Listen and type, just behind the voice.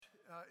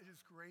It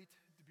is great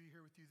to be here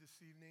with you this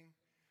evening,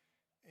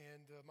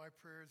 and my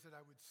prayer is that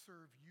I would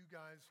serve you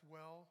guys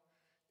well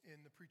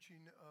in the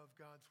preaching of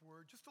God's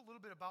Word. Just a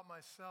little bit about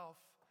myself.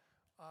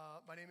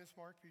 My name is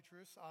Mark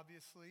Petrus,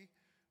 obviously,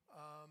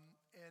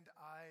 and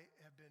I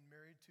have been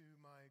married to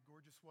my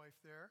gorgeous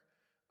wife there,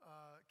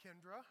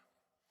 Kendra,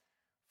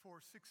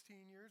 for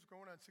 16 years,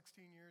 going on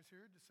 16 years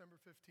here, December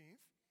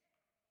 15th.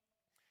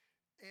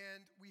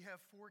 And we have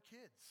 4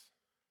 kids.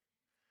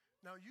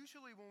 Now,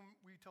 usually when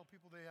we tell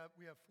people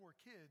we have 4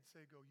 kids,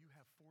 they go, "You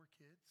have 4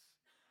 kids?"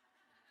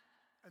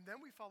 And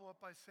then we follow up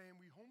by saying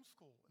we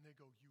homeschool. And they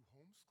go, "You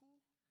homeschool?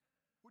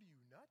 What are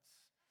you,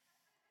 nuts?"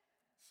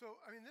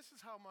 So, this is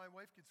how my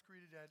wife gets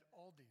greeted at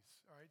Aldi's,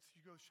 all right? So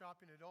she goes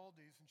shopping at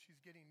Aldi's, and she's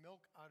getting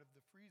milk out of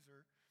the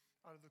freezer,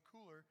 out of the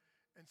cooler,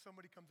 and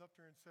somebody comes up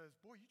to her and says,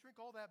 "Boy, you drink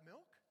all that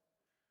milk?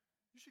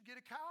 You should get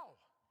a cow."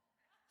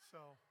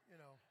 So,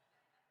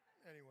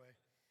 anyway.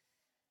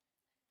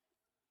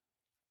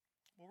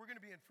 Well, we're going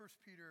to be in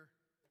 1 Peter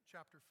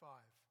chapter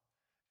 5.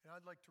 And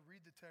I'd like to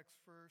read the text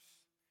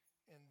first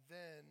and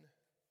then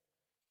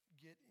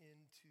get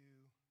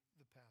into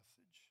the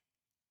passage.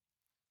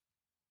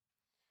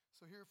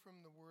 So hear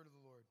from the word of the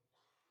Lord.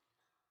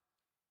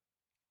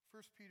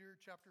 1 Peter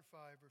chapter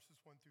 5, verses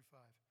 1 through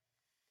 5.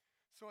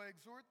 "So I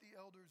exhort the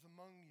elders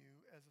among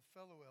you as a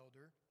fellow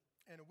elder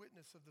and a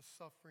witness of the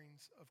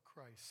sufferings of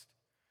Christ,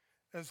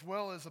 as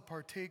well as a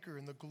partaker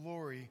in the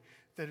glory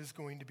that is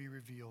going to be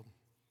revealed.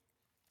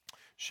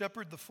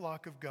 Shepherd the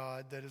flock of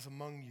God that is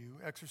among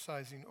you,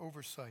 exercising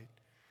oversight,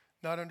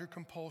 not under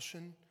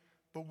compulsion,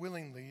 but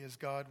willingly as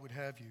God would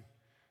have you,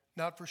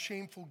 not for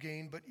shameful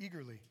gain, but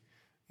eagerly,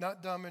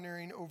 not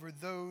domineering over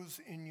those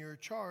in your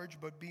charge,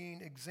 but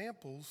being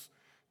examples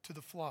to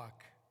the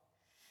flock.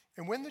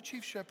 And when the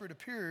chief shepherd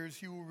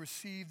appears, you will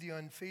receive the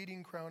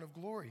unfading crown of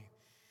glory.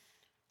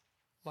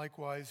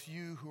 Likewise,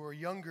 you who are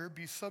younger,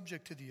 be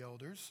subject to the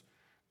elders.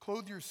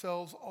 Clothe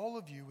yourselves, all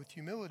of you, with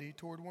humility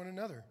toward one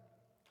another.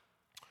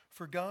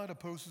 For God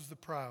opposes the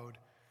proud,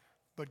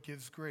 but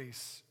gives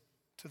grace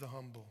to the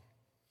humble."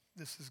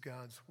 This is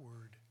God's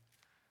word.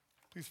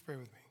 Please pray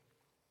with me.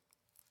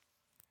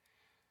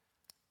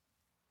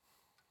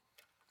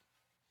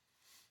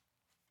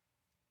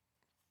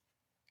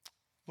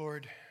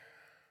 Lord,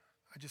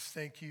 I just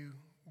thank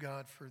you,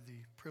 God, for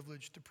the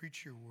privilege to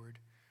preach your word.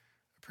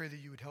 I pray that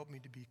you would help me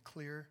to be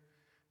clear,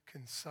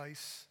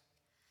 concise,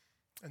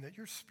 and that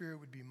your Spirit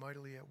would be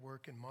mightily at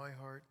work in my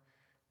heart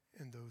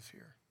and those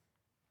here.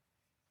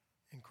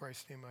 In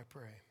Christ's name I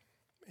pray.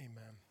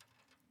 Amen.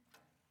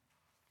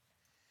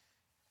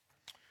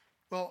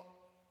 Well,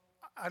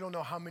 I don't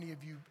know how many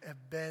of you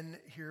have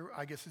been here.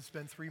 I guess it's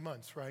been 3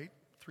 months, right?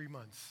 3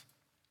 months.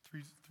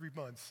 Three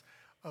months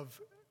of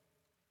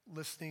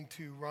listening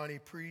to Ronnie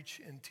preach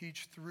and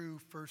teach through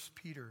 1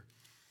 Peter.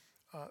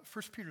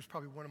 1 Peter is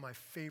probably one of my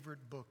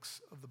favorite books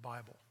of the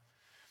Bible.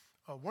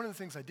 One of the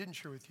things I didn't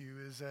share with you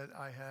is that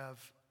I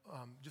have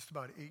just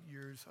about 8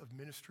 years of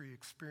ministry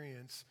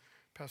experience,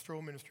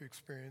 pastoral ministry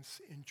experience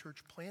in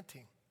church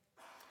planting.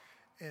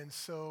 And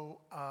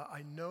so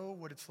I know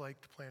what it's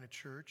like to plant a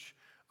church.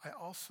 I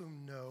also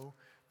know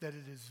that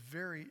it is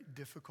very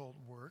difficult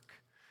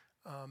work,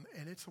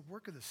 and it's a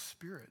work of the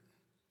Spirit.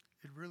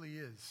 It really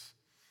is,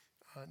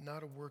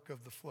 not a work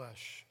of the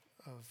flesh,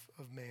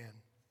 of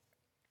man.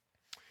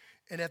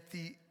 And at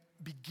the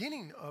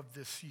beginning of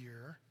this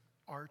year,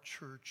 our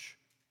church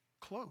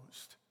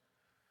closed,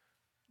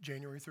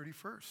 January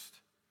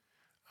 31st.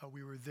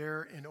 We were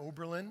there in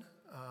Oberlin,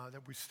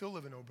 that we still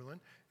live in Oberlin,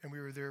 and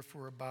we were there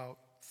for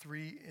about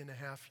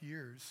 3.5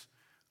 years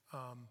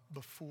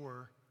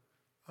before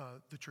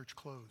the church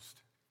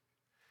closed.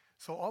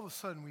 So all of a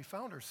sudden, we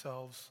found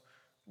ourselves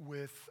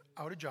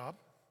without a job,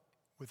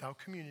 without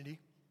community,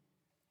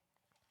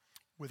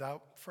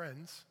 without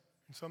friends,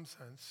 in some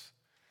sense,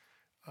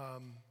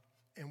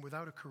 and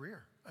without a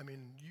career.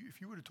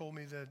 If you would have told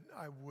me that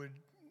I would,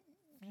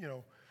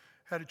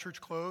 had a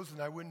church closed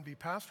and I wouldn't be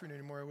pastoring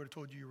anymore, I would have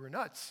told you were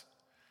nuts.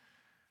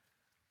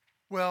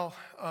 Well,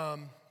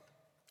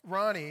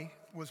 Ronnie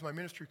was my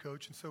ministry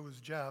coach, and so was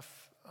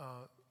Jeff,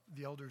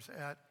 the elders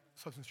at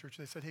Substance Church.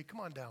 They said, "Hey, come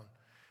on down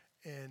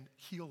and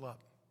heal up."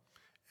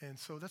 And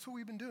so that's what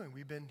we've been doing.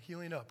 We've been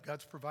healing up.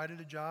 God's provided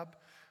a job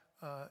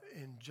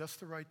in just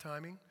the right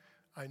timing.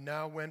 I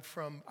went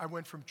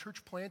from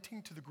church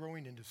planting to the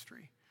growing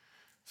industry.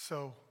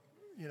 So,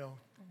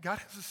 God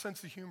has a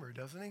sense of humor,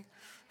 doesn't he?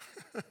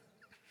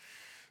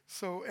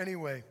 So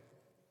anyway,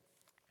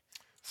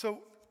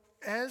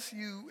 as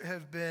you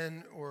have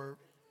been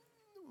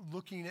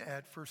looking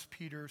at 1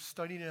 Peter,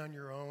 studying it on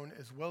your own,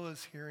 as well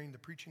as hearing the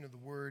preaching of the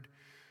word,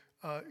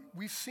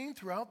 we've seen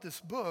throughout this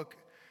book,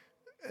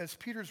 as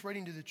Peter's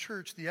writing to the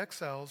church, the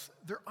exiles,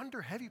 they're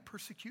under heavy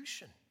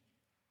persecution.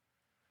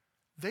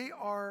 They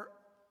are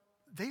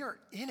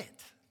in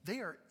it. They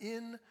are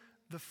in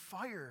the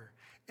fire.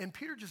 And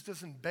Peter just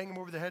doesn't bang them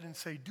over the head and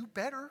say, "Do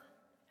better,"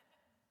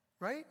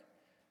 right?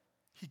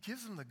 He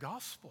gives them the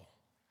gospel.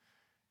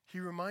 He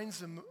reminds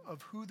them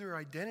of who their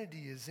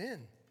identity is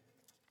in.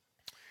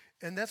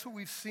 And that's what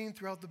we've seen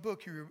throughout the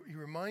book. He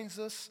reminds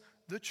us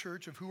the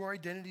church, of who our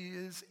identity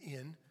is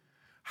in,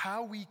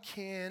 how we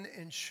can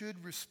and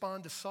should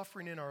respond to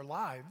suffering in our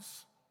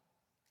lives,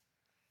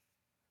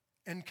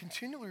 and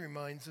continually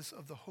reminds us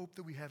of the hope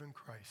that we have in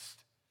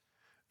Christ,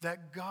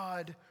 that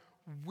God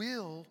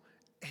will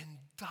and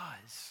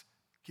does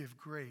give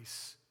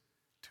grace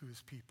to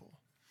his people,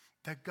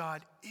 that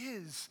God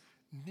is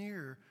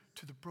near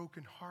to the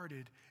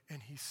brokenhearted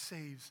and he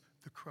saves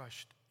the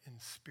crushed in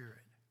spirit.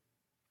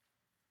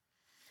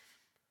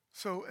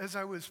 So as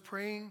I was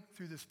praying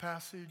through this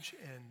passage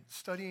and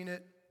studying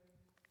it,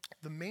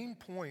 the main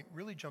point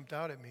really jumped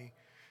out at me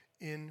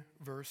in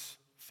verse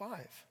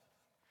 5,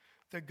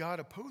 that God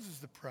opposes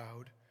the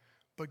proud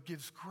but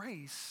gives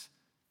grace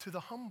to the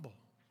humble.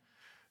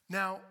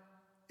 Now,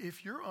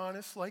 if you're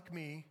honest like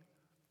me,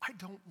 I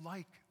don't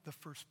like the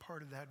first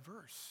part of that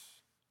verse.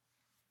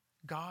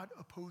 God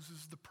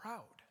opposes the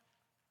proud.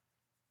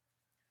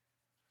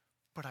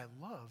 But I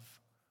love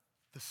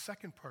the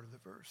second part of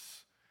the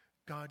verse.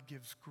 God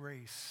gives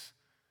grace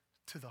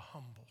to the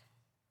humble.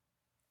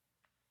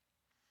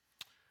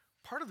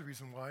 Part of the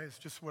reason why is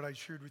just what I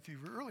shared with you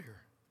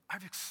earlier.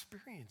 I've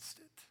experienced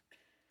it.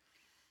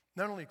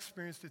 Not only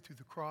experienced it through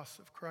the cross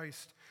of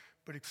Christ,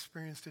 but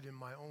experienced it in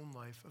my own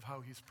life of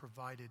how he's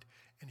provided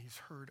and he's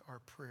heard our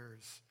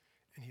prayers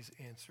and he's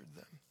answered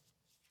them.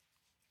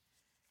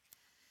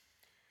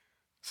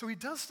 So he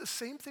does the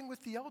same thing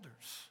with the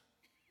elders.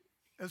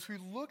 As we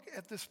look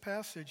at this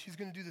passage, he's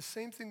going to do the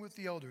same thing with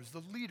the elders,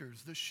 the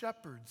leaders, the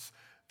shepherds,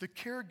 the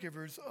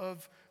caregivers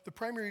of the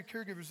primary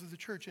caregivers of the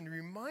church, and he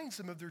reminds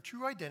them of their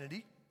true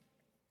identity,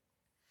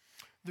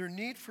 their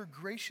need for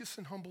gracious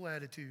and humble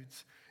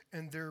attitudes,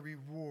 and their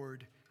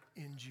reward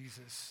in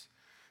Jesus.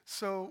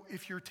 So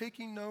if you're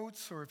taking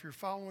notes or if you're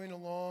following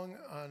along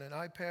on an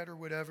iPad or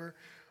whatever,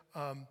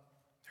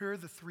 here are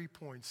the 3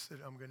 points that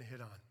I'm going to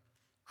hit on.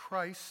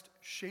 Christ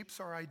shapes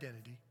our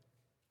identity.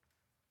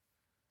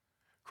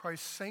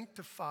 Christ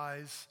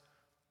sanctifies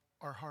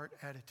our heart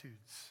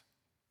attitudes.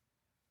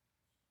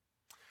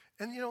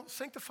 And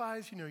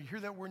sanctifies, you hear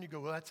that word and you go,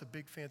 well, that's a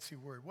big fancy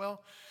word.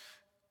 Well,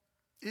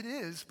 it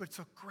is, but it's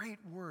a great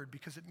word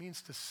because it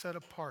means to set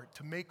apart,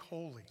 to make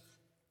holy,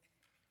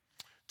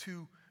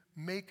 to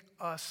make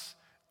us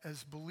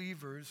as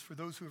believers, for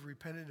those who have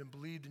repented and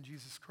believed in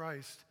Jesus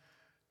Christ,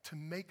 to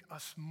make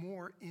us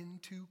more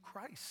into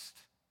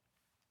Christ.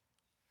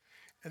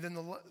 And then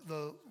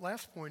the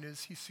last point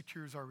is he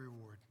secures our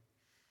reward.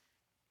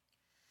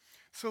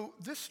 So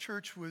this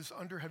church was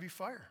under heavy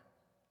fire.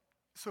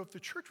 So if the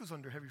church was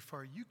under heavy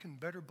fire, you can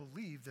better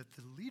believe that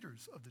the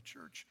leaders of the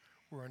church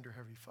were under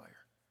heavy fire.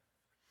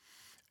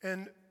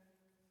 And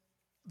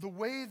the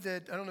way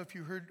that, I don't know if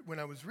you heard when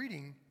I was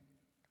reading,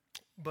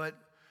 but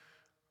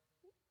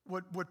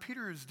what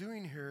Peter is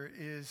doing here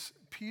is,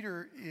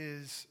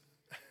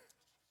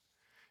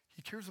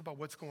 he cares about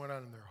what's going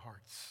on in their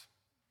hearts.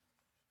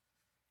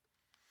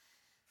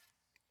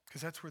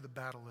 Because that's where the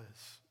battle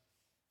is.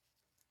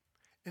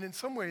 And in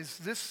some ways,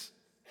 this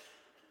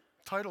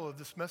title of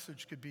this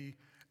message could be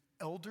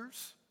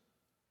Elders,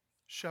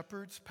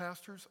 Shepherds,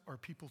 Pastors are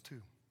people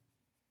too.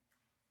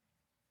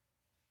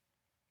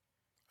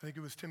 I think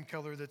it was Tim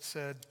Keller that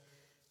said,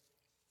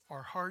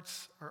 our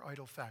hearts are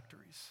idol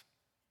factories.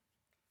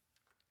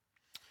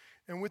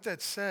 And with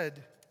that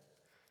said,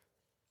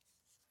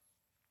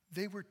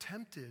 they were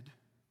tempted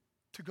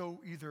to go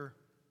either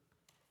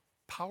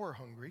power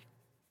hungry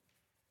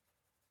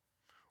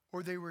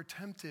or they were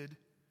tempted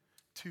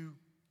to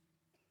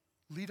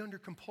lead under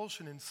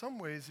compulsion. In some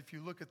ways, if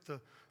you look at the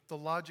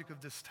logic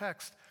of this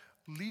text,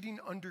 leading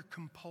under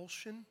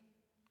compulsion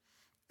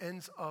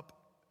ends up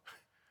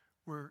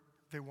where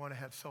they want to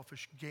have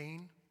selfish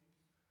gain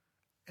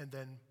and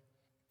then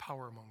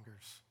power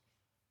mongers.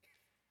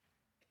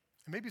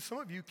 And maybe some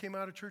of you came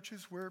out of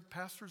churches where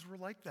pastors were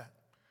like that,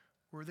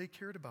 where they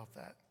cared about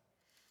that.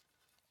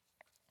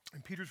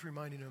 And Peter's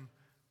reminding them,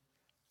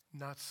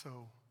 not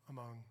so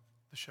among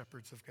the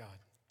shepherds of God.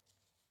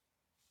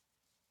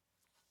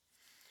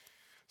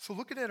 So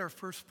looking at our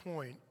first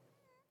point,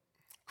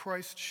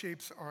 Christ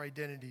shapes our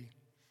identity.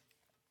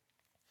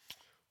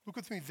 Look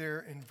with me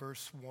there in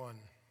verse 1.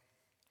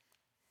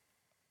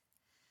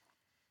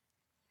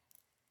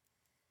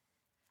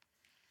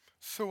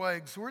 So I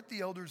exhort the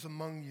elders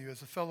among you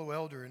as a fellow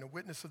elder and a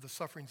witness of the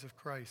sufferings of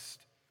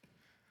Christ,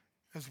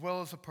 as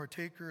well as a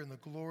partaker in the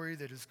glory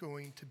that is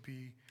going to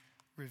be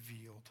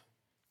revealed.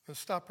 Now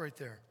stop right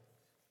there.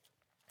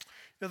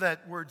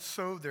 That word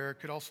so there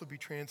could also be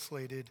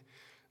translated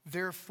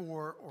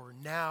therefore or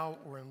now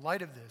or in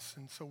light of this.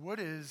 And so what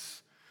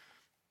is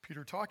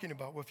Peter talking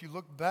about? Well, if you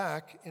look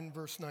back in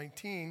verse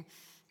 19,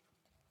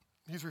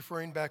 he's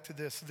referring back to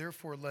this.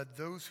 Therefore, let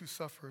those who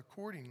suffer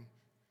according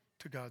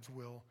to God's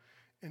will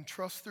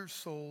entrust their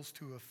souls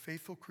to a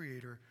faithful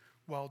Creator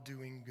while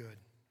doing good.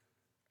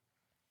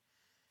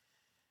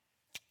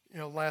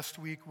 Last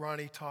week,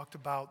 Ronnie talked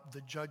about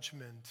the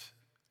judgment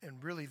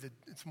and really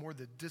it's more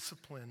the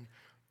discipline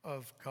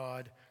of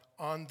God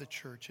on the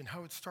church and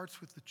how it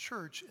starts with the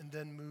church and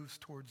then moves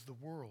towards the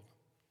world.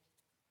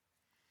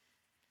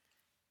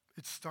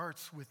 It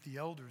starts with the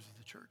elders of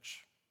the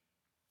church.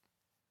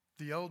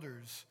 The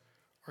elders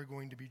are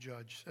going to be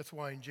judged. That's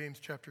why in James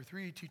chapter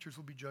 3, teachers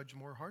will be judged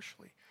more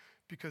harshly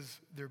because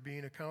they're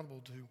being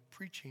accountable to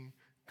preaching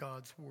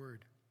God's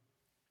word.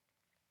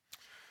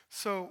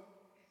 So,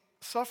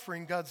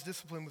 suffering, God's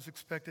discipline, was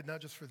expected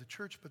not just for the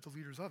church, but the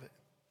leaders of it.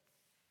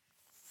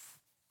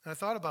 And I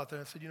thought about that.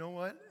 I said, you know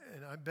what?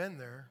 And I've been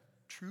there.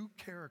 True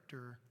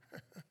character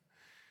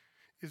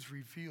is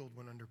revealed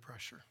when under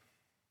pressure.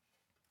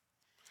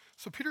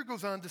 So Peter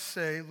goes on to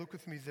say, look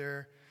with me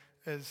there,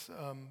 as,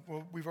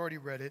 we've already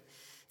read it.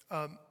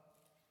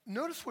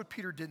 Notice what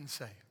Peter didn't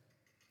say.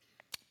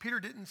 Peter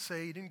didn't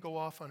say, he didn't go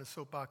off on a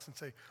soapbox and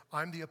say,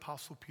 I'm the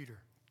Apostle Peter.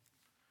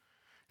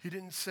 He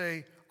didn't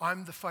say,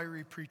 I'm the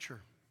fiery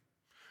preacher.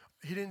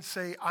 He didn't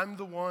say, I'm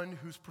the one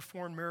who's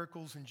performed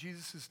miracles in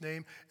Jesus'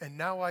 name, and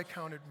now I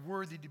count it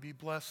worthy to be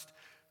blessed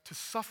to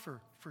suffer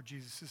for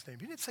Jesus' name.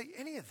 He didn't say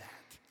any of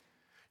that.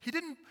 He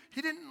didn't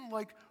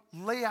like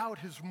lay out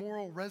his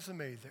moral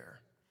resume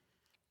there.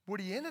 What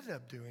he ended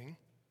up doing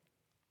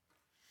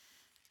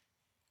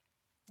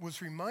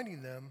was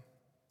reminding them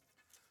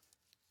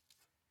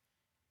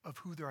of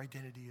who their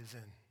identity is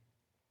in.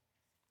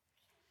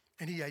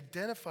 And he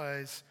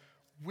identifies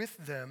with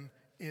them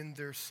in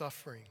their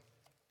suffering.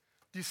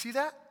 Do you see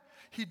that?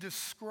 He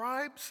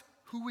describes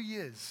who he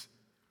is,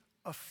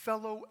 a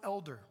fellow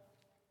elder.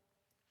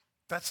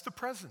 That's the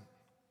present.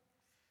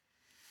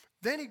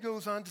 Then he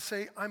goes on to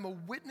say, I'm a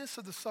witness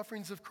of the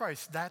sufferings of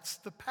Christ. That's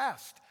the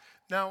past.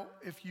 Now,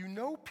 if you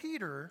know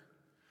Peter,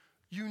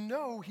 you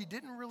know he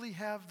didn't really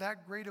have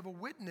that great of a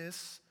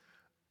witness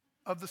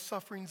of the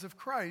sufferings of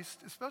Christ,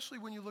 especially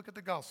when you look at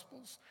the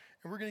Gospels.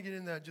 And we're going to get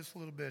into that just a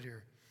little bit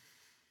here.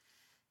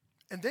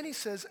 And then he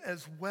says,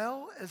 as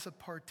well as a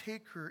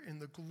partaker in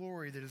the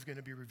glory that is going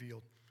to be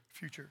revealed,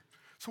 future.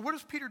 So what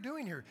is Peter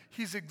doing here?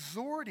 He's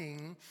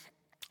exhorting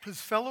his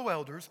fellow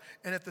elders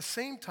and at the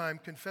same time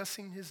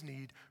confessing his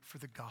need for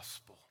the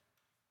gospel.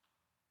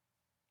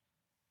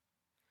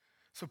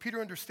 So Peter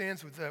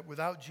understands that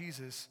without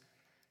Jesus,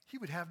 he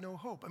would have no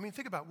hope. I mean,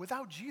 think about it.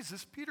 Without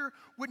Jesus, Peter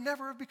would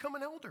never have become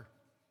an elder.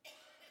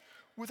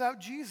 Without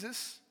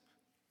Jesus,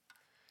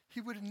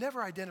 he would have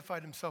never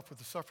identified himself with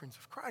the sufferings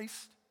of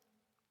Christ.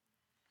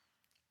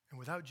 And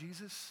without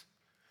Jesus,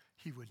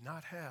 he would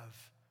not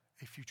have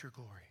a future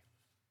glory.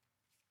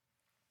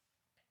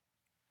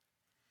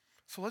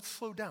 So let's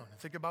slow down and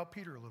think about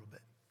Peter a little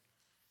bit.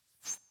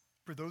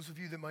 For those of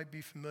you that might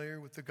be familiar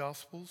with the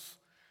Gospels,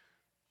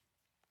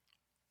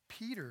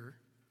 Peter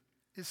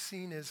is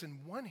seen as, in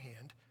one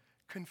hand,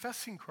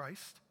 confessing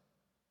Christ,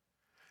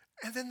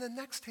 and then the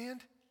next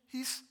hand,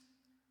 he's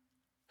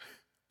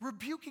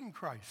rebuking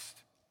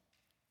Christ.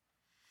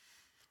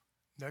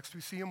 Next,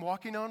 we see him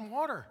walking on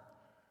water.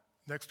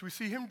 Next, we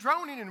see him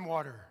drowning in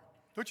water.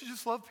 Don't you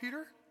just love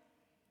Peter?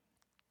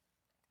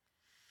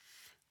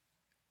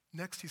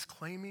 Next, he's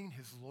claiming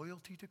his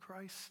loyalty to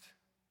Christ,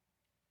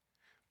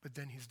 but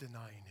then he's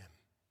denying him.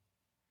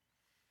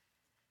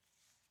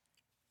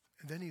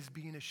 And then he's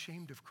being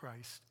ashamed of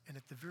Christ, and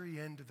at the very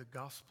end of the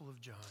Gospel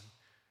of John,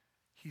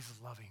 he's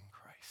loving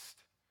Christ.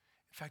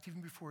 In fact,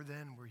 even before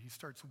then, where he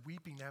starts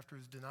weeping after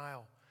his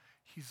denial,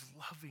 he's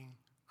loving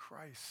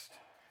Christ,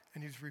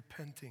 and he's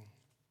repenting.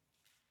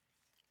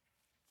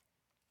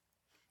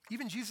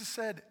 Even Jesus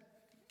said,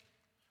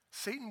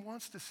 Satan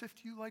wants to sift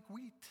you like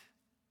wheat.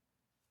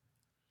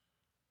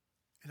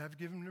 And I've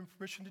given him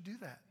permission to do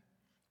that.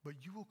 But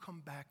you will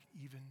come back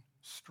even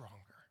stronger.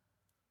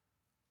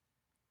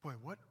 Boy,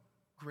 what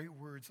great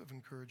words of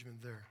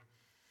encouragement there.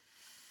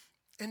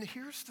 And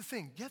here's the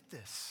thing, get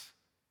this.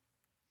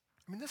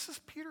 I mean, this is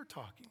Peter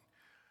talking.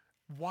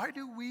 Why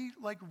do we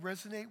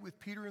resonate with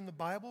Peter in the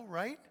Bible,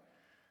 right?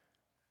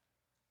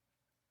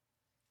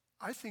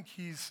 I think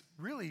he's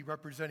really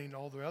representing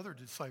all the other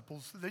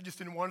disciples. They just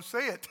didn't want to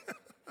say it.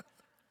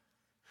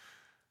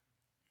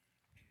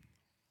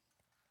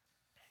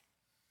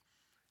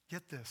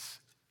 Get this.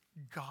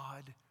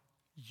 God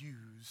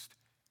used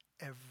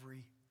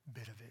every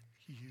bit of it.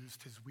 He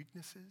used his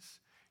weaknesses.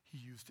 He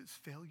used his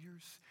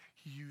failures.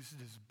 He used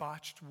his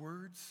botched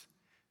words,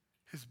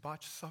 his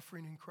botched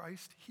suffering in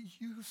Christ. He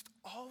used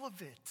all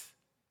of it.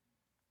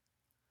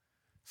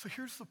 So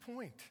here's the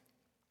point.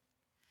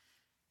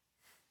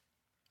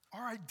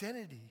 Our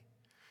identity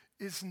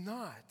is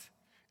not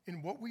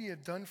in what we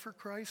have done for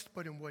Christ,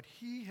 but in what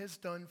he has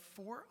done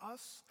for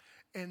us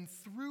and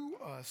through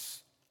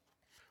us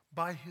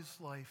by his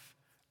life,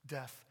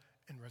 death,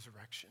 and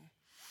resurrection.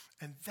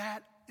 And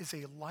that is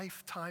a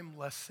lifetime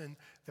lesson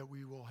that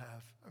we will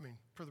have,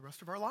 for the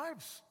rest of our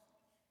lives.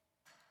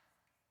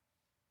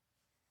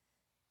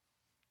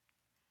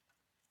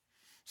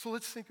 So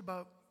let's think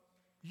about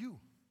you.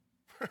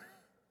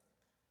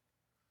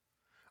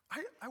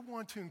 I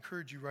want to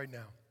encourage you right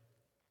now.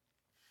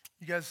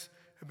 You guys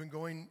have been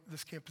going,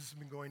 this campus has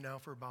been going now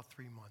for about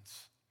 3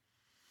 months.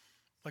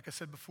 Like I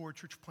said before,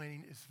 church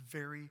planning is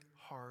very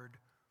hard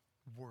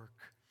work.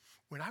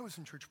 When I was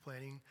in church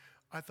planning,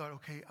 I thought,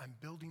 okay, I'm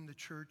building the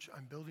church.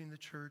 I'm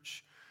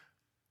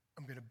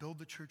going to build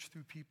the church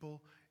through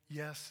people.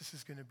 Yes, this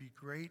is going to be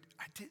great.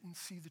 I didn't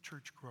see the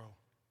church grow.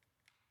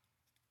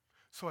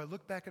 So I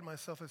looked back at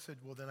myself and said,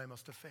 well, then I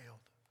must have failed.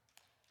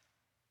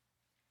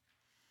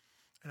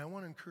 And I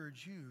want to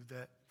encourage you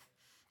that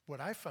what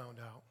I found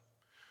out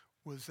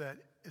was that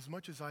as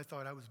much as I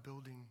thought I was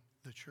building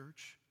the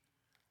church,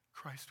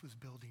 Christ was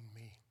building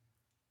me.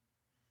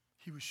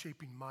 He was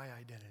shaping my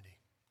identity.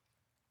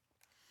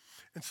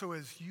 And so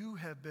as you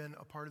have been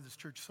a part of this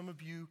church, some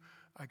of you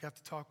I got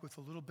to talk with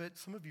a little bit.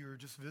 Some of you are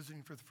just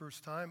visiting for the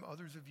first time.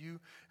 Others of you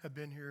have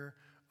been here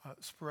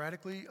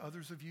sporadically.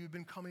 Others of you have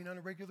been coming on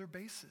a regular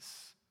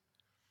basis.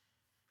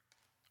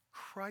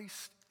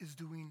 Christ is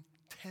doing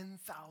 10,000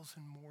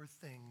 more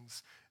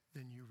things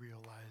than you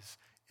realize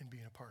in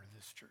being a part of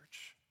this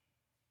church.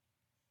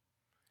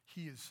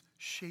 He is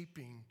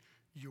shaping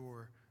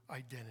your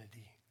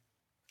identity.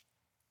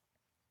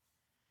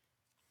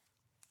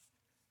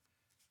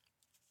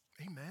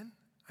 Amen?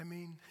 I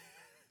mean,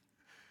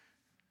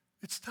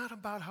 it's not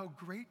about how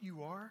great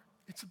you are.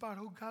 It's about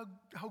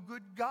how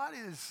good God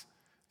is,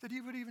 that he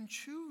would even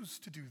choose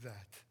to do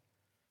that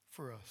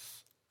for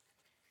us.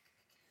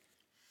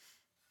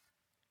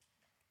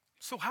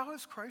 So how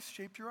has Christ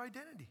shaped your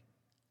identity?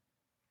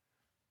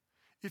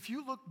 If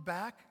you look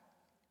back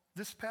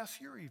this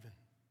past year even,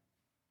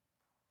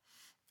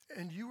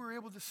 and you were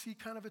able to see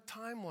kind of a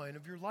timeline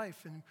of your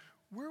life, and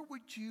where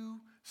would you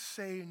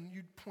say, and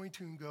you'd point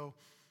to and go,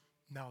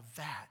 now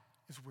that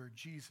is where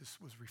Jesus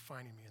was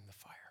refining me in the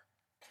fire.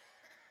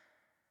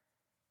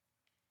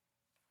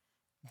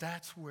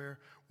 That's where,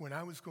 when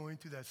I was going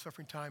through that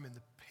suffering time and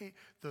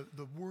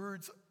the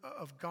words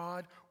of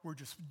God were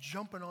just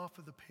jumping off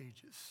of the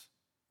pages.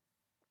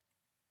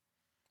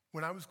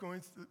 When I was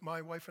going through,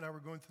 my wife and I were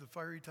going through the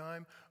fiery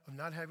time of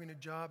not having a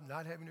job,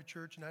 not having a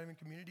church, not having a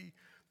community,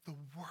 the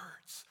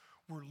words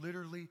were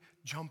literally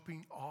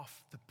jumping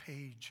off the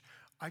page.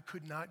 I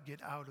could not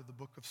get out of the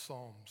book of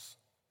Psalms.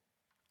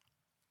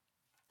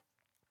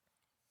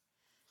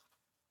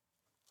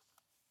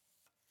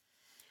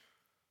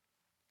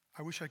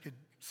 I wish I could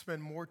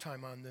spend more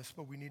time on this,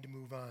 but we need to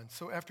move on.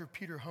 So after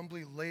Peter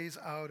humbly lays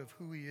out of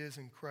who he is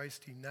in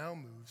Christ, he now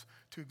moves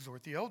to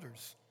exhort the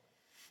elders.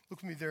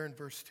 Look with me there in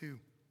verse 2.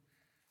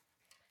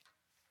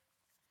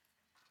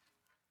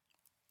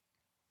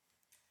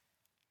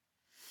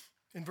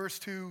 In verse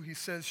 2, he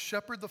says,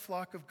 shepherd the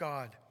flock of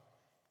God.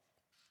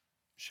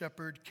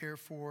 Shepherd, care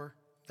for,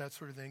 that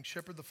sort of thing.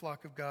 Shepherd the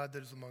flock of God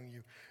that is among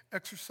you,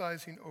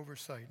 exercising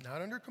oversight,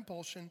 not under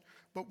compulsion,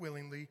 but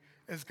willingly,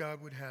 as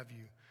God would have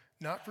you.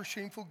 Not for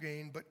shameful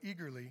gain, but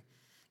eagerly,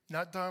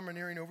 not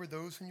domineering over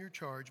those in your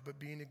charge, but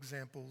being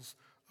examples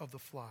of the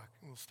flock.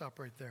 And we'll stop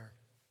right there.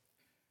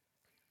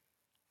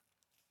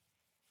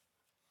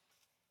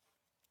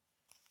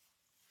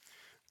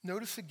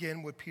 Notice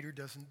again what Peter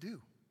doesn't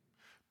do.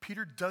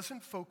 Peter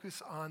doesn't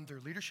focus on their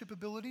leadership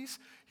abilities.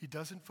 He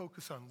doesn't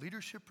focus on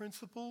leadership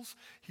principles.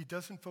 He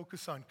doesn't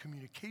focus on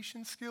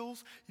communication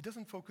skills. He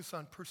doesn't focus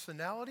on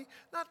personality.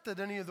 Not that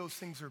any of those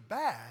things are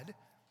bad,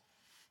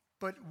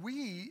 but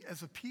we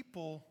as a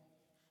people,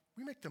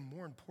 we make them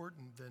more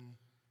important than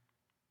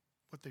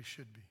what they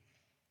should be.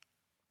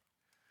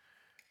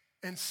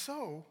 And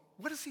so,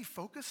 what does he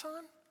focus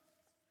on?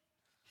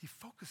 He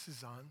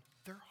focuses on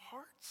their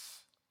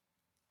hearts.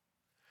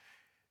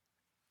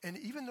 And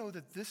even though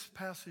that this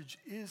passage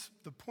is,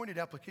 the pointed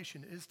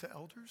application is to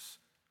elders,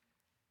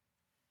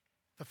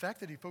 the fact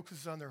that he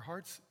focuses on their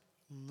hearts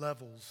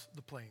levels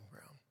the playing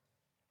ground.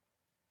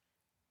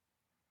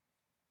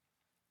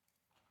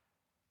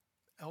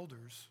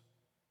 Elders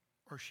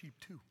are sheep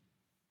too.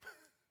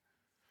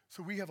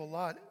 So we have a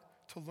lot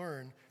to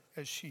learn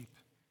as sheep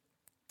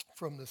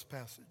from this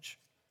passage.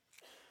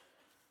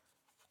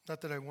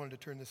 Not that I wanted to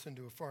turn this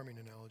into a farming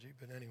analogy,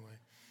 but anyway.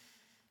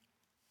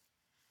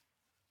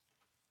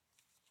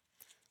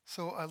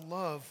 So I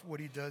love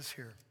what he does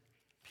here.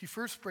 He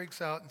first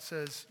breaks out and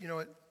says, you know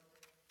what?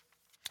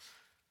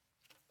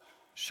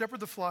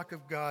 Shepherd the flock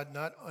of God,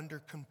 not under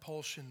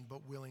compulsion,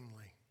 but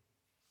willingly.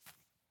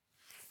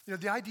 You know,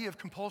 the idea of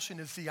compulsion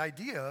is the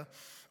idea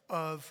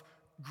of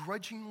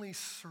grudgingly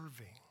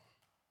serving.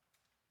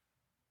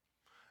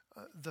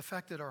 The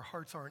fact that our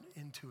hearts aren't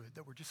into it,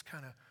 that we're just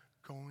kind of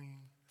going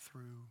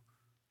through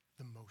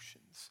the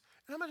motions.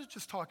 And I'm not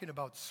just talking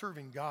about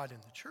serving God in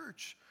the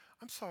church.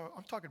 I'm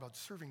talking about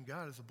serving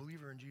God as a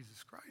believer in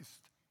Jesus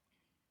Christ.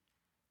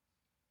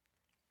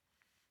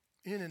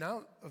 In and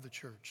out of the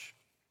church.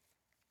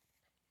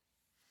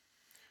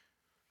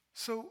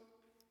 So,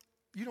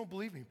 you don't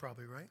believe me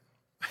probably, right?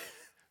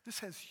 This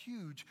has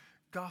huge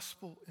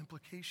gospel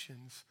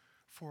implications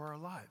for our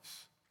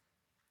lives.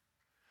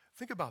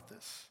 Think about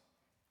this.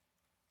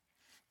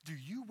 Do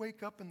you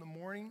wake up in the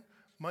morning,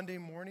 Monday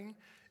morning,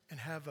 and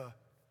have a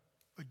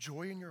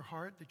joy in your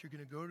heart that you're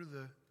going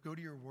to go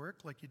to your work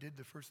like you did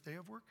the first day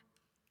of work?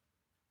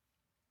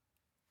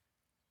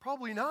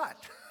 Probably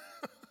not.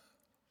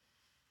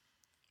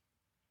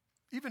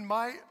 Even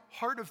my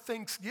heart of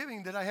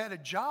thanksgiving that I had a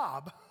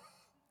job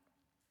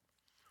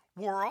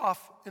wore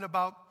off in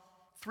about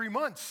 3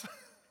 months.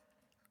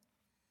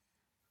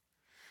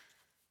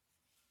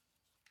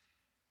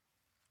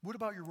 What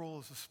about your role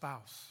as a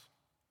spouse?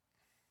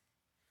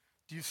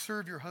 Do you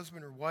serve your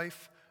husband or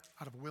wife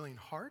out of a willing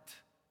heart?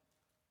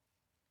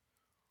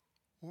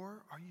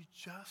 Or are you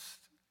just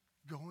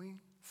going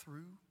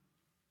through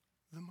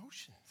the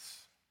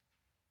motions?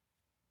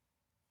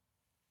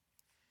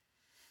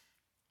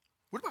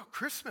 What about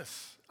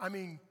Christmas? I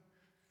mean,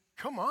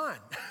 come on.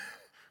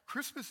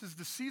 Christmas is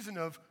the season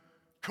of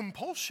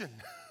compulsion,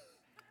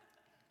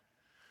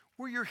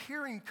 where you're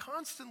hearing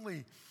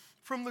constantly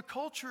from the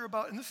culture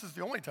about, and this is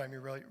the only time you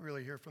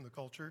really hear from the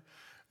culture,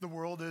 the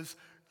world is,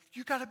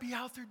 you got to be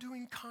out there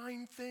doing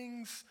kind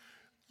things,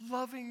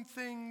 loving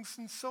things,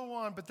 and so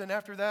on. But then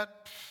after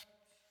that,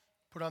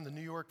 put on the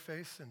New York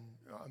face, and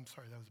I'm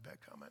sorry, that was a bad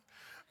comment.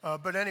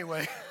 But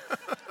anyway.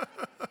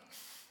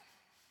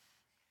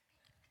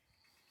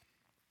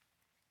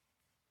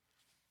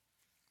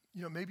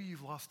 You know, maybe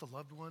you've lost a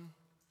loved one,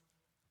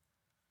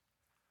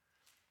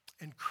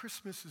 and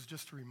Christmas is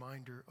just a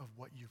reminder of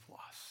what you've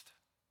lost.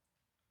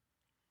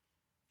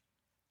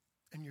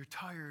 And you're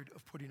tired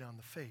of putting on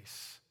the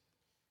face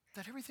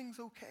that everything's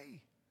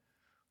okay,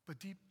 but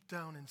deep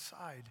down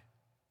inside,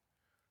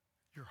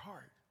 your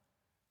heart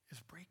is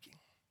breaking.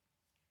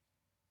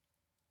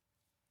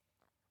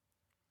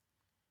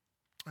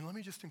 And let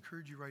me just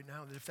encourage you right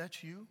now that if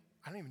that's you,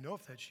 I don't even know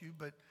if that's you,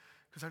 but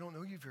because I don't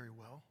know you very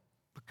well,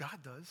 but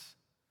God does.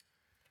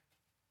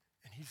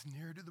 And he's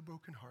near to the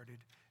brokenhearted,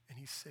 and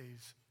he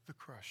saves the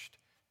crushed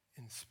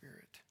in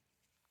spirit.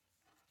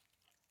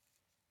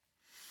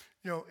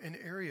 You know,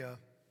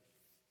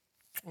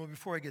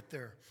 before I get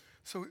there,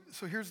 so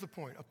here's the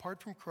point.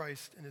 Apart from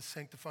Christ and his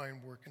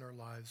sanctifying work in our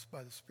lives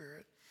by the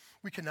Spirit,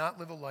 we cannot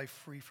live a life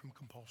free from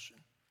compulsion.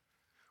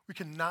 We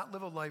cannot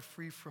live a life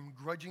free from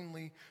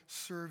grudgingly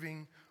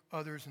serving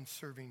others and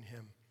serving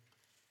him.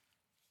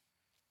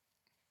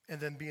 And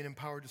then being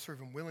empowered to serve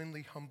him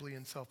willingly, humbly,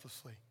 and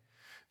selflessly.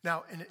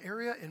 Now, an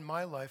area in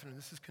my life, and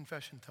this is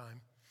confession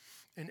time,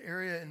 an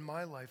area in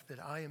my life that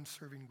I am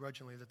serving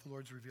grudgingly that the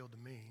Lord's revealed to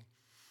me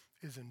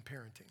is in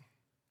parenting.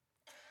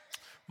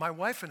 My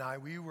wife and I,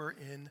 we were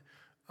in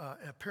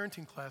a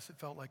parenting class that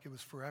felt like it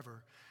was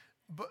forever.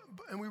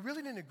 And we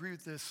really didn't agree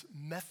with this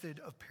method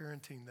of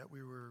parenting that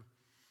we were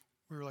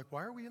like,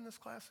 why are we in this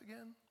class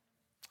again?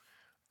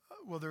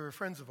 Well, they were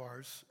friends of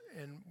ours,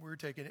 and we were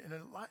taking it. And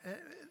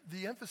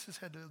the emphasis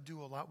had to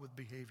do a lot with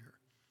behavior.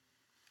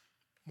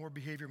 More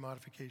behavior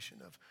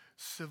modification of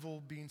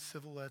being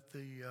civil at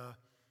the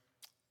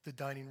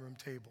dining room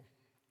table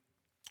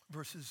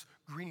versus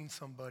greeting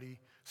somebody,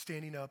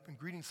 standing up and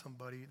greeting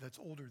somebody that's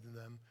older than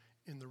them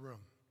in the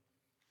room.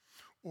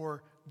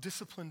 Or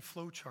discipline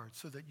flow charts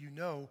so that you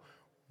know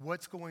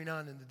what's going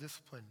on in the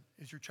discipline.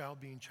 Is your child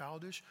being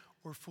childish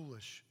or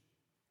foolish?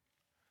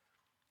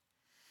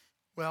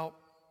 Well,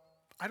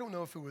 I don't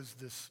know if it was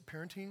this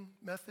parenting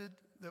method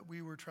that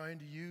we were trying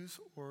to use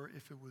or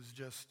if it was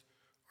just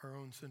our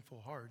own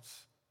sinful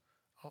hearts.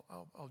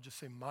 I'll just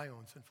say my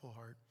own sinful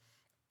heart.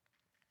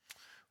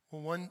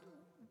 Well,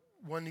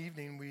 one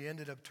evening we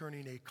ended up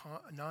turning a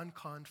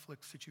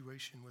non-conflict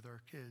situation with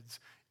our kids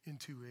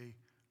into a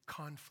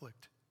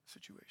conflict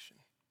situation.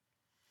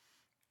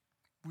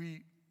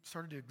 We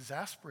started to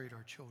exasperate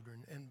our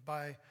children, and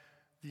by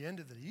the end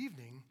of the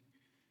evening,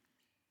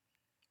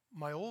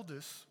 my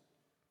oldest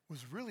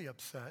was really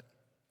upset.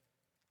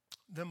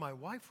 Then my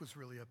wife was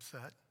really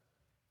upset.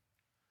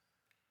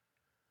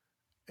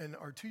 And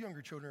our two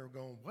younger children are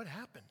going, what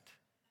happened?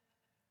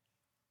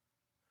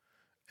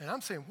 And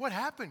I'm saying, what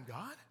happened,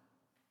 God?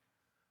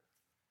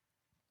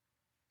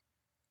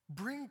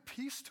 Bring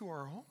peace to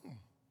our home.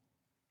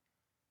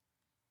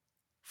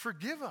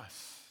 Forgive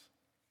us.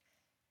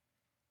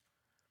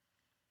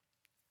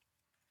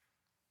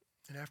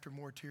 And after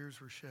more tears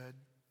were shed,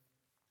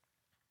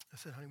 I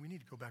said, honey, we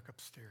need to go back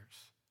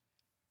upstairs.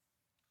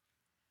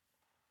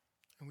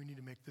 And we need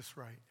to make this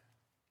right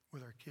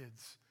with our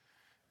kids.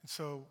 And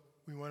so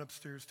we went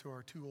upstairs to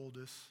our two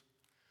oldest,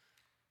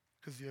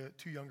 because the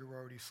two younger were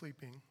already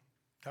sleeping.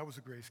 That was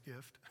a grace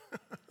gift.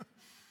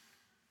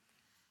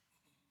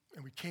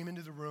 And we came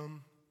into the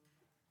room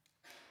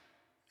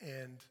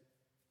and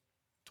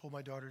told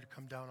my daughter to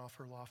come down off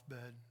her loft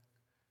bed,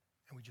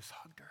 and we just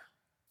hugged her.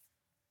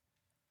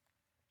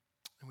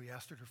 And we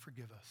asked her to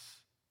forgive us.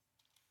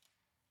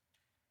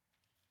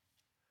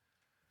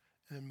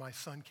 And then my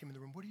son came in the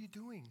room, what are you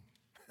doing?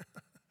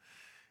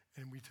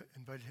 And we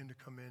invited him to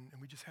come in,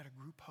 and we just had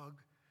a group hug,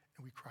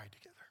 and we cried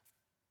together.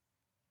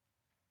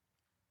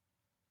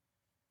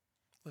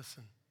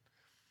 Listen,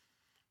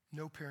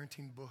 no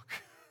parenting book,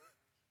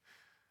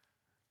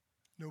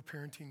 no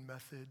parenting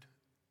method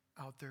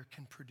out there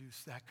can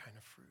produce that kind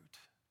of fruit.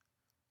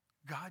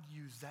 God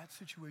used that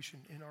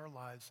situation in our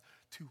lives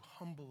to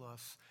humble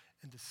us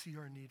and to see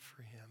our need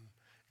for him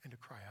and to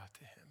cry out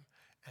to him.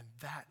 And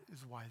that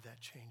is why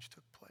that change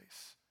took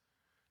place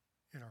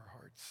in our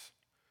hearts,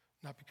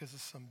 not because of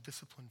some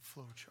disciplined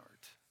flow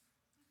chart.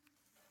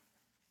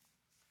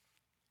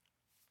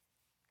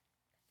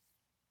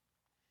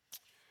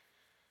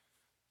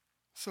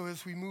 So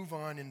as we move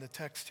on in the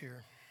text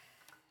here,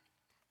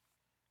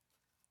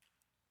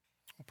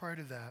 prior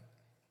to that,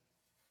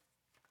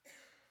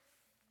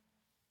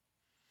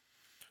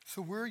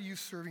 So where are you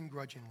serving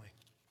grudgingly?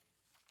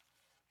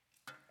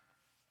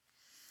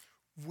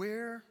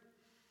 Where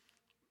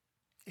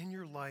in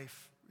your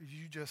life have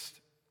you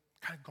just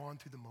kind of gone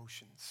through the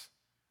motions?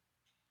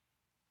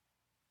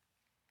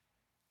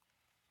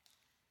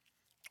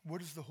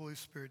 What is the Holy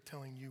Spirit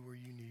telling you where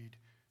you need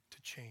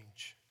to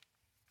change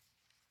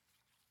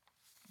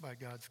by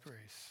God's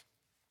grace?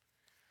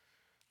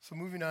 So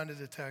moving on to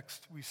the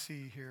text, we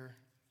see here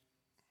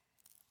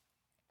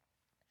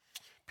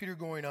Peter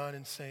going on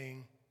and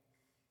saying,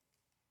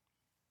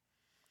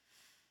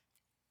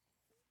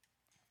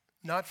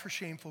 not for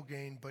shameful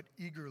gain, but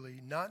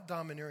eagerly, not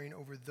domineering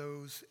over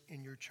those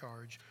in your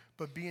charge,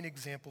 but being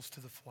examples to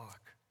the flock.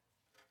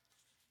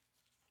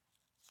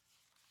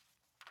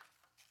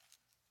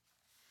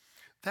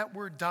 That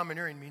word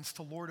domineering means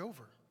to lord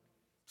over.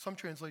 Some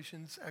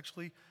translations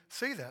actually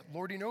say that,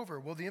 lording over.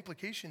 Well, the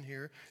implication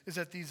here is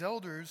that these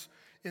elders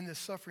in this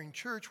suffering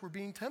church were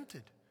being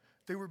tempted.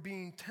 They were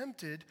being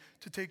tempted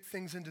to take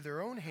things into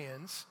their own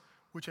hands,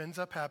 which ends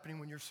up happening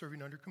when you're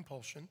serving under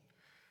compulsion.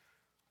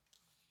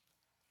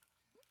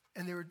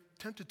 And they were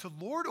tempted to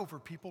lord over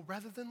people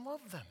rather than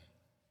love them.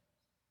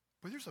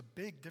 But there's a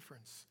big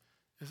difference,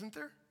 isn't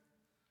there?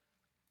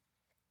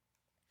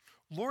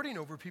 Lording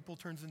over people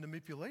turns into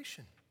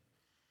manipulation.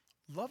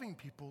 Loving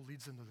people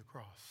leads them to the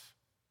cross.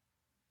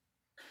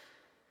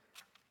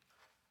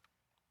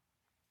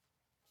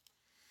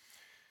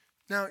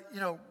 Now,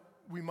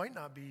 we might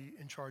not be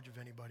in charge of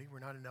anybody. We're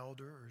not an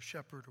elder or a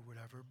shepherd or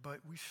whatever, but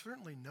we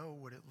certainly know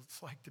what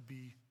it's like to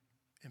be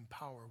in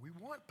power. We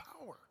want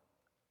power.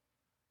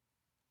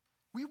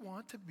 We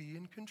want to be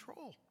in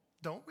control,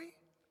 don't we?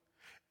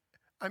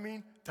 I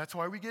mean, that's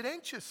why we get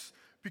anxious,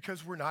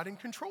 because we're not in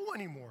control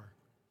anymore.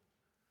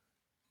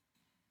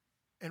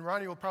 And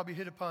Ronnie will probably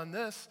hit upon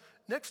this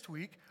next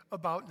week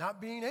about not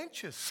being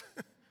anxious,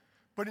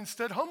 but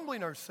instead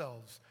humbling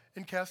ourselves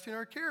and casting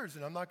our cares.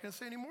 And I'm not going to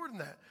say any more than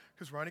that,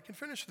 because Ronnie can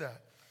finish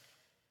that.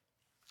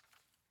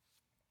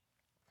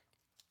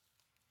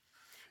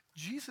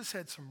 Jesus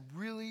had some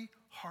really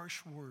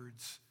harsh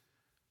words,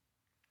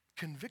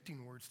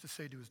 convicting words to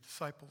say to his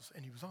disciples,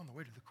 and he was on the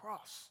way to the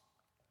cross.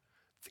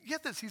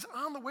 Get this, he's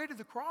on the way to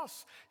the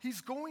cross. He's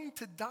going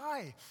to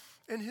die.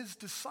 And his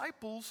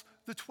disciples,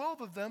 the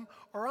 12 of them,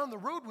 are on the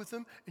road with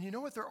him. And you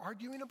know what they're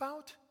arguing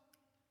about?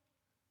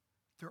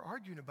 They're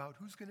arguing about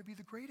who's going to be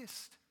the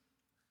greatest.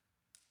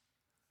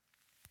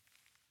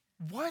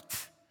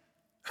 What?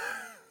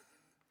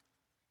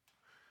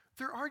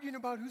 They're arguing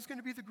about who's going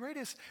to be the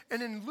greatest.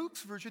 And in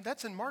Luke's version,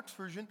 that's in Mark's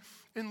version,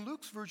 in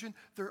Luke's version,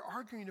 they're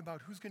arguing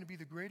about who's going to be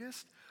the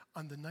greatest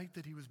on the night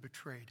that he was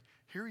betrayed.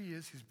 Here he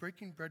is, he's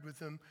breaking bread with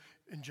them.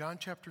 In John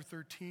chapter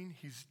 13,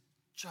 he's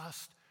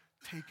just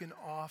taken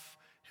off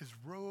his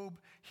robe.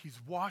 He's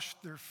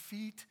washed their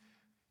feet.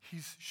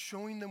 He's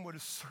showing them what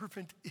a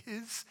servant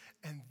is,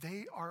 and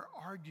they are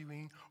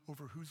arguing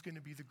over who's going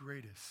to be the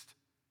greatest.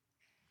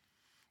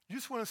 You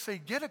just want to say,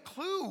 get a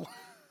clue.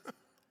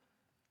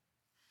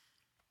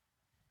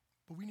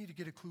 But we need to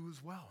get a clue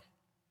as well.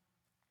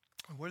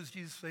 And what does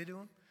Jesus say to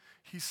him?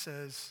 He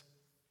says,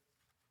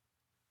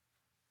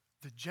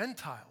 the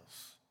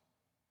Gentiles,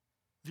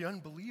 the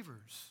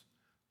unbelievers,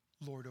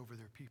 lord over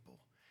their people.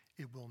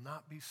 It will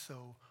not be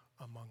so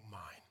among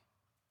mine.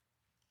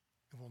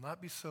 It will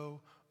not be so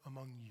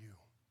among you.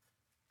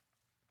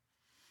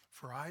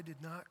 For I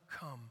did not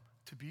come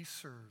to be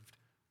served,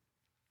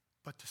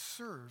 but to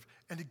serve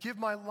and to give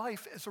my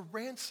life as a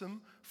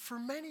ransom for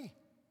many.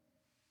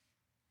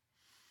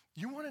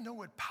 You want to know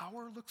what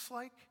power looks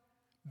like,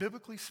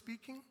 biblically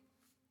speaking?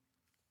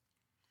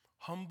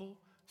 Humble,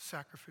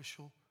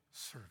 sacrificial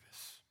service.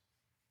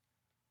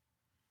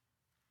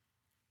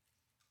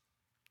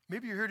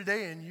 Maybe you're here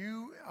today and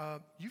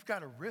you've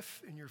got a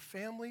rift in your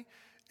family,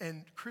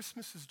 and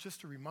Christmas is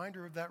just a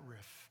reminder of that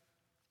rift,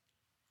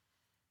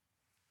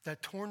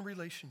 that torn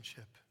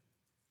relationship.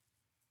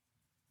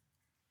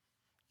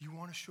 You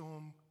want to show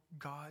them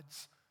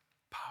God's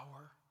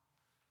power.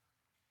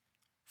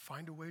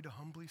 Find a way to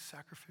humbly,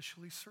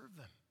 sacrificially serve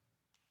them.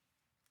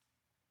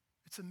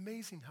 It's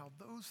amazing how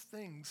those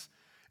things,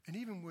 and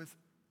even with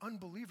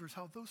unbelievers,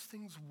 how those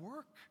things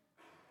work.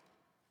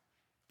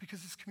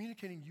 Because it's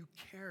communicating you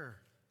care.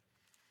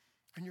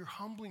 And you're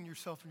humbling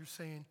yourself and you're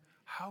saying,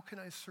 how can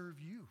I serve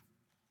you?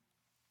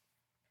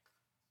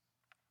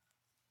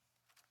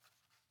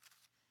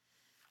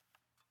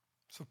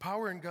 So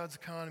power in God's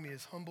economy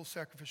is humble,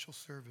 sacrificial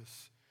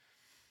service.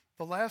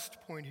 The last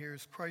point here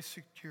is Christ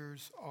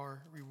secures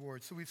our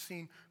reward. So we've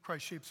seen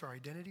Christ shapes our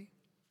identity.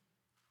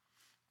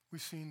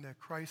 We've seen that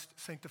Christ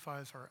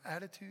sanctifies our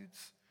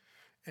attitudes,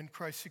 and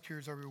Christ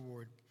secures our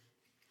reward.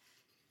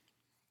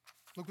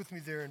 Look with me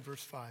there in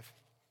verse 5.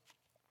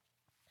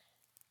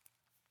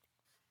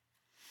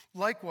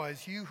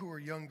 Likewise, you who are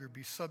younger,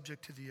 be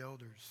subject to the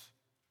elders.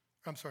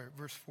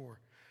 Verse 4.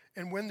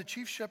 And when the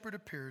chief shepherd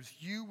appears,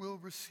 you will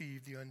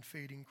receive the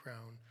unfading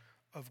crown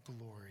of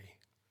glory.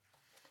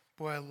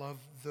 Boy, I love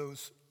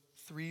those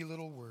three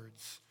little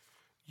words.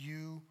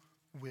 You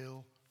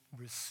will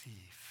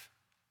receive.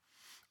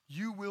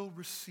 You will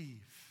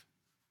receive.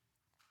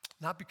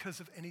 Not because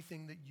of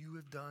anything that you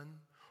have done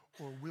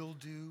or will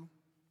do,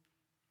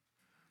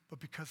 but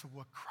because of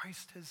what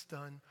Christ has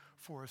done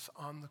for us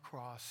on the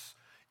cross.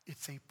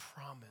 It's a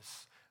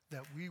promise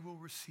that we will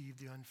receive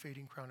the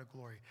unfading crown of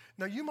glory.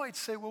 Now you might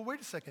say, well,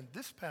 wait a second,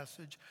 this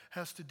passage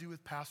has to do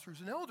with pastors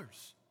and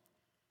elders.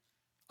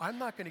 I'm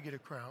not going to get a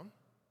crown.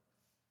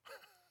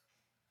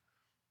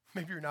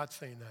 Maybe you're not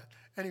saying that.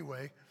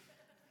 Anyway,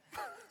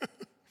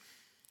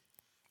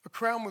 a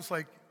crown was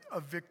like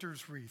a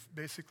victor's wreath.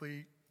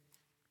 Basically,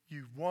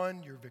 you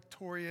won, you're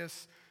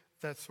victorious,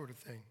 that sort of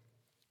thing.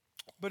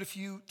 But if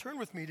you turn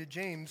with me to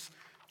James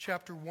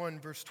chapter 1,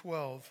 verse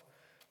 12,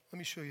 let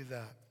me show you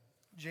that.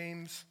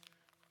 James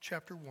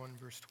chapter 1,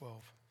 verse 12.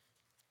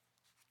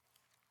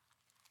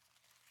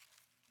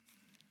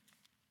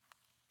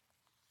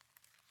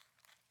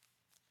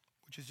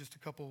 Which is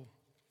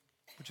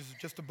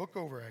just a book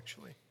over,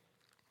 actually.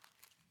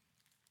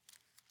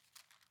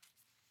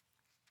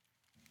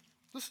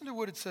 Listen to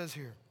what it says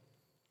here.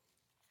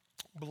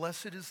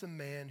 Blessed is the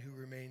man who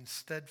remains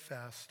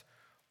steadfast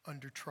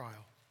under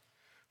trial.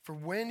 For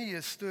when he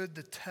has stood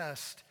the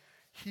test,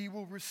 he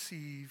will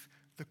receive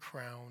the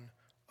crown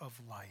of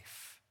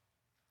life,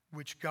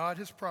 which God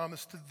has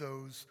promised to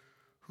those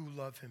who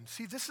love him.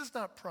 See, this is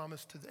not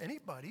promised to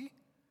anybody.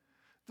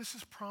 This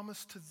is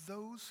promised to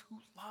those who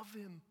love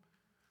him,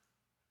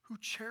 who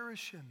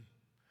cherish him,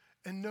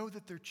 and know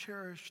that they're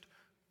cherished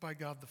by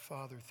God the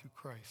Father through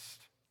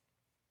Christ.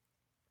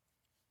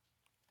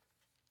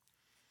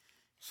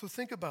 So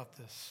think about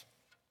this.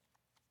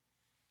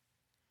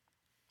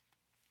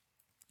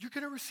 You're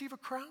going to receive a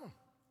crown.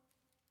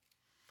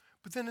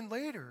 But then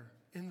later,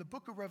 in the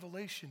book of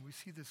Revelation, we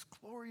see this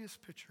glorious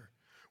picture.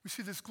 We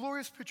see this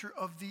glorious picture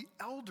of the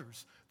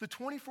elders, the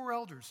 24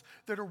 elders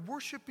that are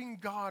worshiping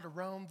God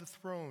around the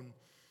throne.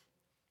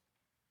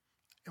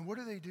 And what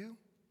do?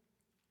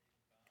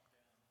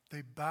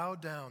 They bow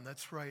down,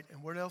 that's right.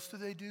 And what else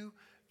do?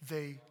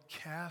 They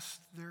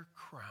cast their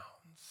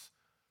crowns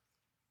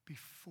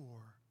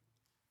before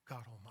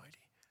God Almighty.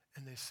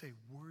 And they say,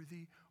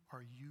 worthy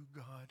are you,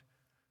 God,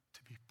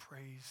 to be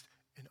praised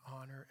in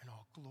honor and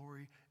all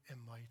glory and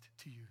might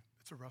to you.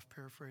 It's a rough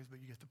paraphrase,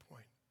 but you get the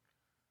point.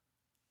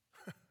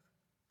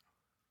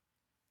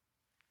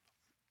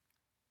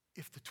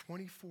 If the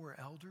 24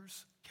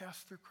 elders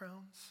cast their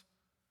crowns,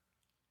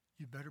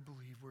 you better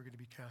believe we're going to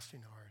be casting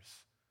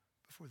ours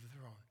before the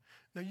throne.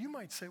 Now you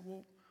might say,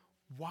 well,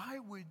 why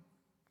would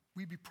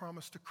we be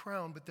promised a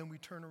crown, but then we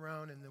turn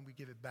around and then we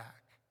give it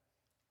back?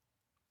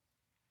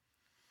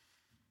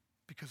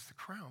 Because the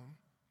crown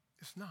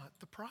is not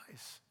the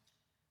prize.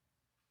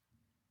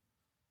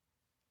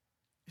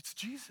 It's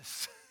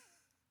Jesus,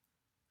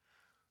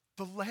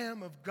 the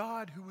Lamb of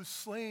God who was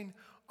slain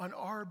on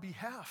our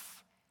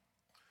behalf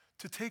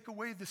to take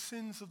away the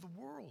sins of the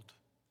world,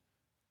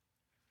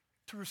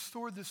 to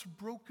restore this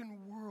broken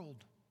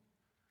world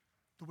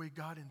the way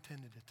God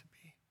intended it to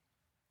be.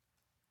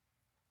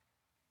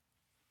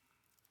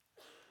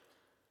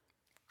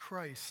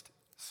 Christ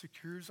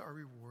secures our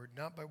reward,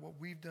 not by what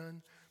we've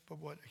done, but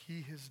what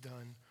he has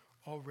done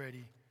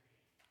already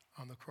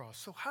on the cross.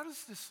 So how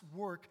does this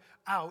work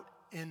out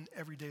in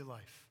everyday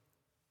life?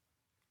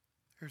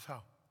 Here's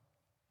how.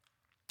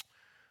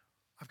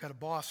 I've got a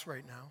boss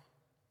right now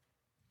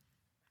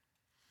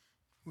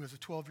who has a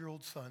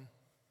 12-year-old son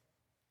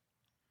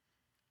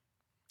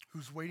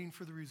who's waiting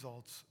for the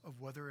results of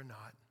whether or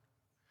not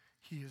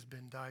he has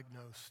been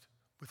diagnosed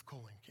with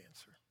colon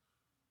cancer.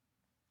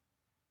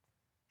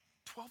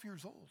 12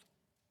 years old.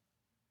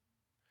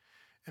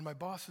 And my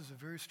boss is a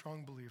very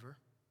strong believer.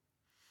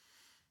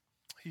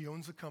 He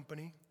owns a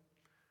company,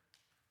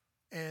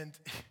 and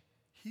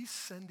he's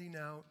sending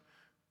out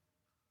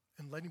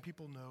and letting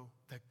people know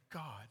that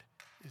God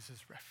is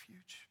his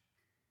refuge.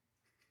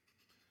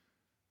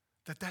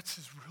 That's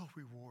his real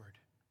reward.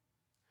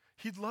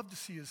 He'd love to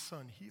see his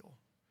son heal.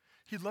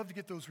 He'd love to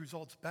get those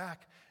results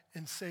back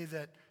and say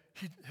that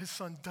his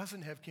son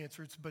doesn't have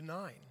cancer, it's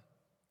benign.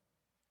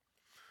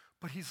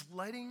 But he's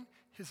letting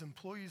his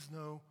employees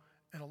know,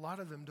 and a lot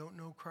of them don't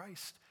know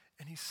Christ,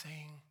 and he's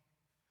saying,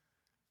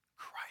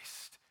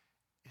 Christ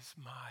is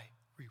my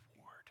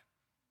reward.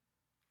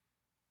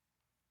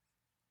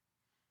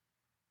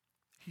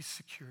 He's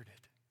secured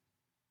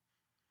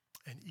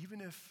it. And even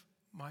if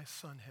my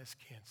son has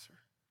cancer,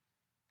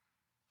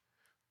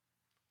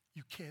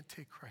 you can't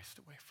take Christ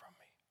away from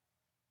me.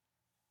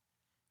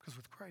 Because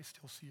with Christ,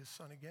 he'll see his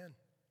son again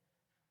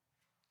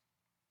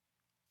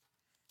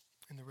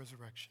in the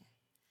resurrection.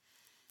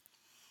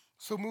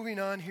 So moving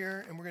on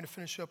here, and we're going to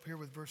finish up here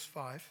with verse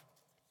 5.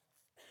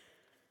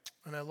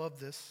 And I love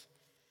this.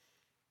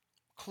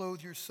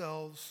 Clothe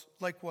yourselves,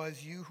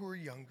 likewise you who are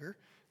younger,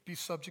 be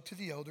subject to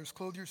the elders.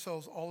 Clothe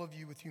yourselves, all of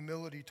you, with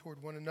humility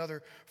toward one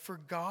another. For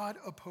God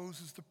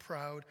opposes the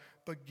proud,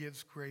 but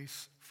gives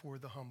grace for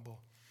the humble.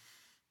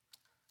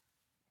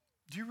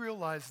 Do you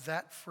realize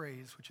that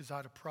phrase, which is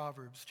out of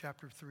Proverbs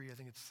chapter 3, I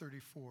think it's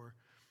 34,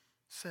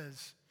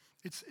 says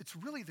it's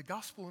really the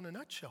gospel in a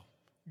nutshell.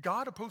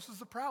 God opposes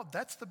the proud.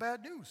 That's the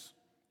bad news.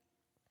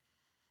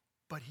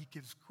 But he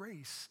gives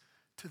grace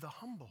to the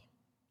humble.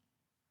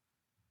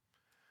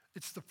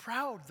 It's the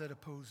proud that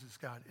opposes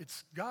God.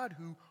 It's God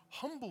who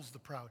humbles the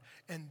proud.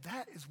 And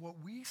that is what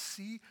we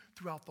see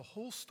throughout the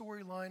whole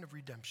storyline of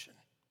redemption,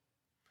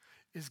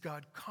 is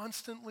God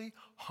constantly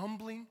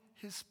humbling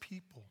his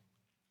people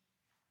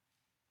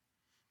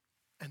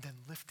and then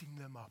lifting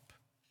them up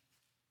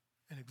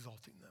and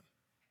exalting them.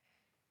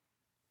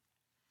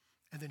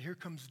 And then here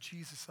comes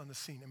Jesus on the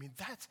scene. I mean,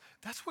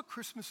 that's what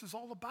Christmas is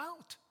all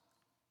about.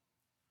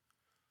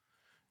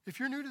 If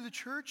you're new to the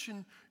church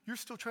and you're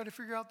still trying to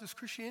figure out this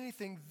Christianity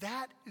thing,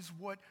 that is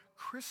what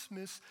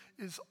Christmas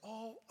is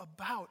all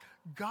about.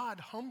 God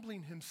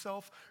humbling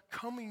himself,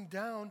 coming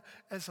down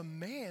as a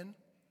man,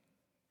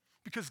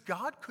 because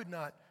God could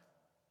not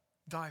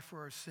die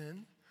for our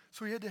sin.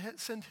 So he had to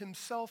send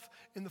himself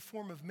in the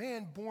form of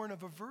man, born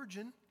of a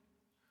virgin,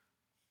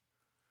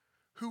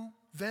 who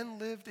then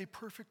lived a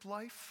perfect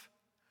life,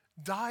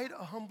 died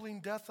a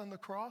humbling death on the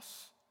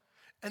cross,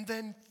 and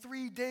then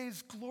 3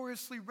 days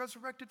gloriously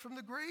resurrected from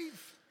the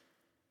grave,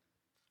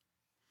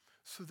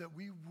 so that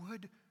we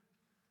would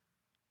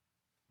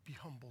be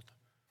humbled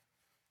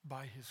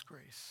by his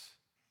grace.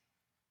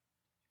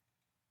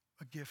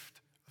 A gift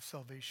of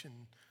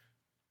salvation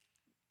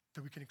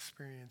that we can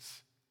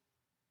experience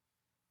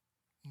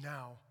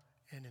now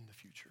and in the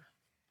future.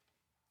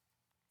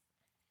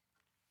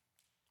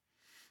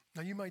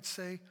 Now you might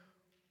say,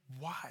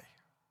 why?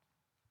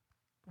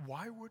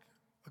 Why would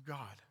a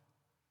God?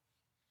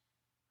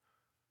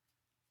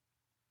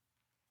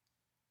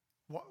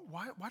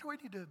 Why do I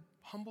need to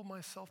humble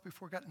myself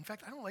before God? In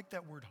fact, I don't like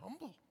that word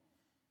humble.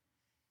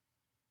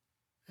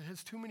 It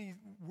has too many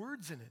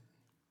words in it.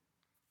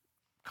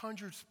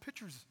 Conjures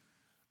pictures,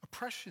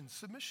 oppression,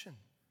 submission.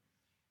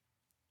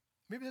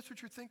 Maybe that's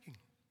what you're thinking.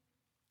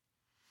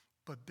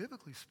 But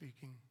biblically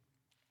speaking,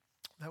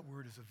 that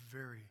word is a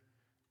very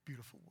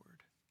beautiful word.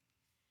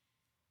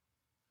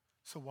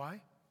 So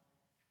why?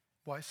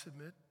 Why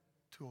submit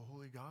to a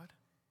holy God?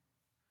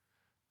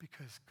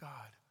 Because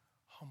God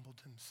humbled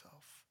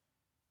himself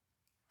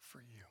for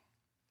you.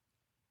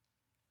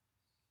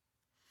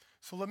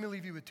 So let me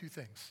leave you with two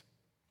things.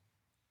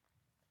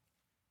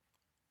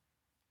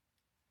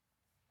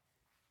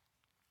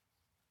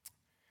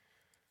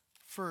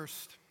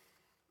 First,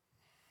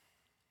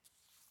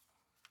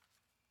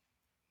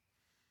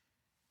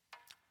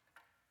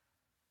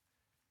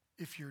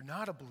 if you're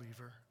not a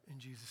believer in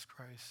Jesus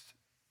Christ,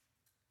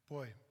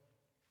 boy,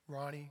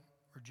 Ronnie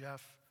or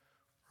Jeff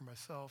or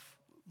myself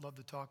love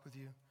to talk with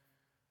you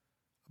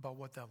about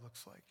what that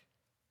looks like.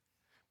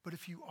 But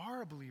if you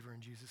are a believer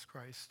in Jesus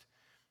Christ,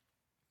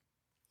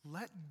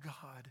 let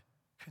God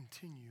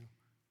continue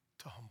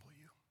to humble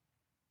you.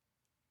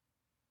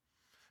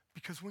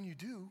 Because when you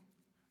do,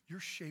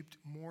 you're shaped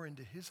more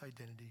into his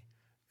identity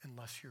and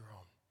less your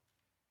own.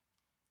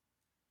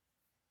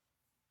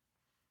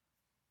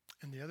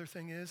 And the other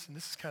thing is, and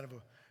this is kind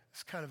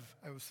of,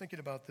 I was thinking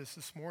about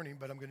this morning,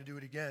 but I'm going to do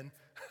it again.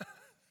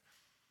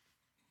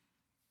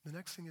 The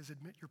next thing is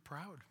admit you're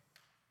proud.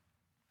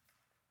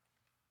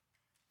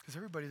 Because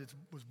everybody that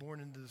was born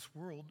into this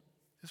world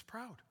is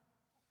proud,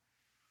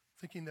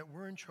 thinking that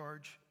we're in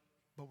charge,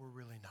 but we're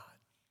really not.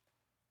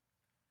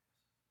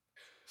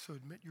 So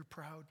admit you're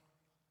proud,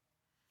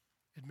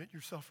 admit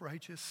you're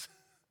self-righteous,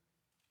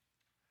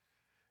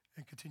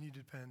 and continue to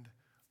depend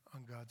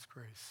on God's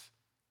grace.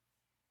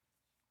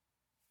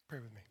 Pray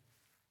with me.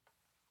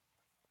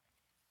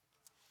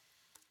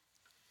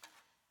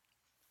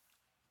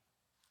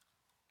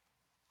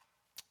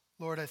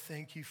 Lord, I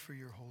thank you for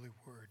your holy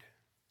word.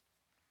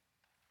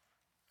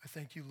 I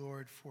thank you,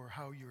 Lord, for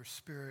how your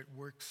Spirit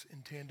works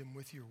in tandem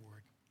with your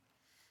word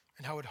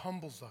and how it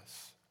humbles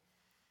us.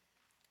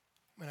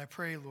 And I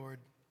pray, Lord,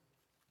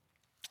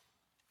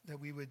 that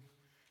we would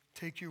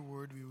take your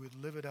word, we would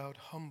live it out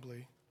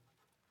humbly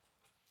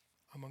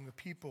among a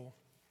people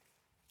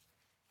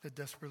that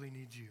desperately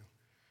needs you.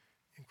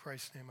 In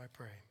Christ's name I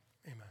pray.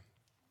 Amen.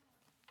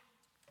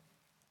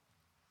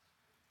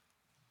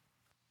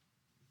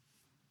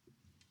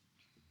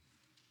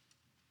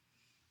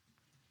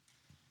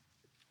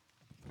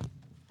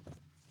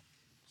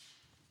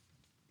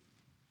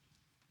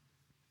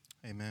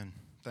 Amen.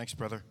 Thanks,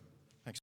 brother.